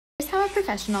Here's how a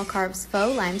professional carves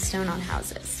faux limestone on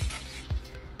houses.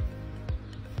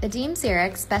 Adim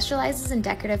Zirik specializes in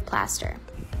decorative plaster.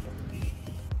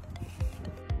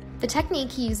 The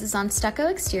technique he uses on stucco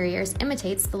exteriors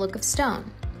imitates the look of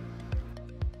stone.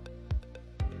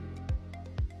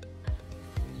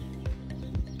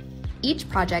 Each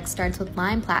project starts with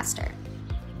lime plaster.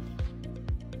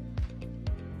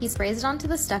 He sprays it onto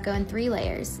the stucco in 3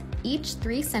 layers, each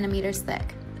 3 centimeters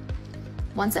thick.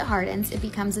 Once it hardens, it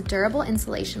becomes a durable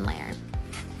insulation layer.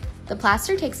 The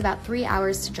plaster takes about 3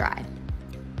 hours to dry.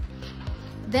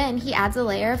 Then he adds a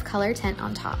layer of color tint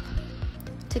on top.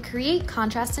 To create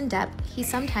contrast and depth, he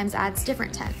sometimes adds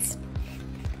different tints.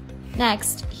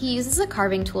 Next, he uses a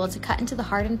carving tool to cut into the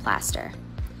hardened plaster.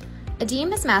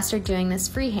 Adim has mastered doing this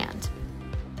freehand.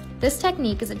 This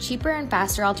technique is a cheaper and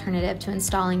faster alternative to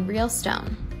installing real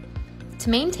stone. To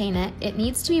maintain it, it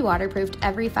needs to be waterproofed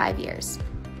every 5 years.